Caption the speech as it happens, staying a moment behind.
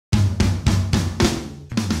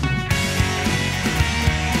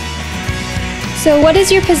So what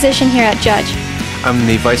is your position here at Judge? I'm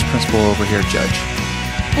the vice principal over here at Judge.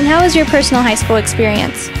 And how was your personal high school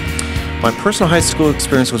experience? My personal high school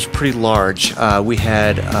experience was pretty large. We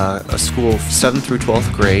had a school of 7th through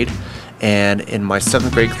 12th grade, and in my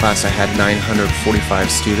 7th grade class I had 945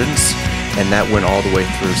 students, and that went all the way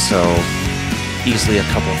through, so easily a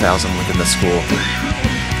couple thousand within the school.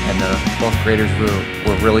 And the 12th graders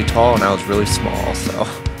were really tall and I was really small, so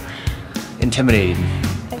intimidating.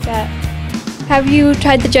 I bet. Have you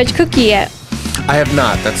tried the Judge cookie yet? I have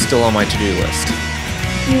not. That's still on my to-do list.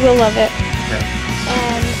 You will love it. Okay.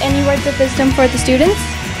 And any words of wisdom for the students?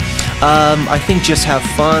 I think just have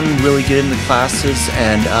fun, really get into classes,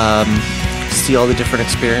 and see all the different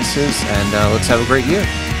experiences, and let's have a great year.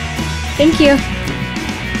 Thank you.